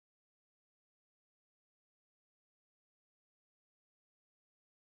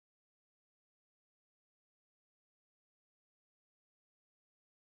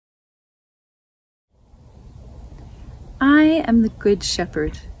I am the Good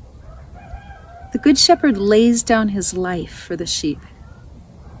Shepherd. The Good Shepherd lays down his life for the sheep.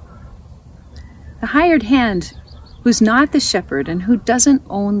 The hired hand, who's not the shepherd and who doesn't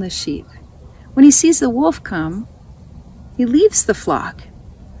own the sheep, when he sees the wolf come, he leaves the flock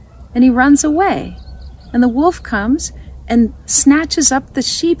and he runs away. And the wolf comes and snatches up the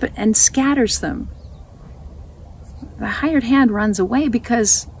sheep and scatters them. The hired hand runs away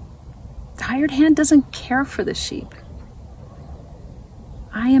because the hired hand doesn't care for the sheep.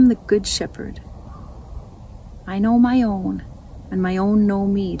 I am the Good Shepherd. I know my own, and my own know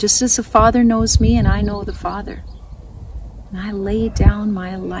me, just as the Father knows me and I know the Father. And I lay down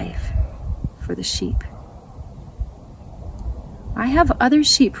my life for the sheep. I have other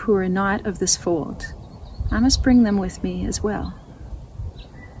sheep who are not of this fold. I must bring them with me as well.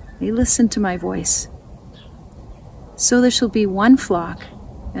 They listen to my voice. So there shall be one flock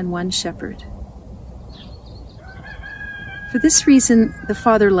and one shepherd. For this reason the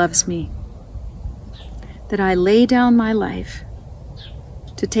Father loves me, that I lay down my life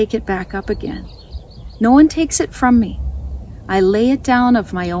to take it back up again. No one takes it from me. I lay it down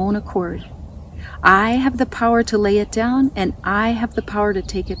of my own accord. I have the power to lay it down, and I have the power to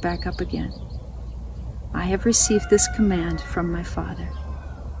take it back up again. I have received this command from my Father.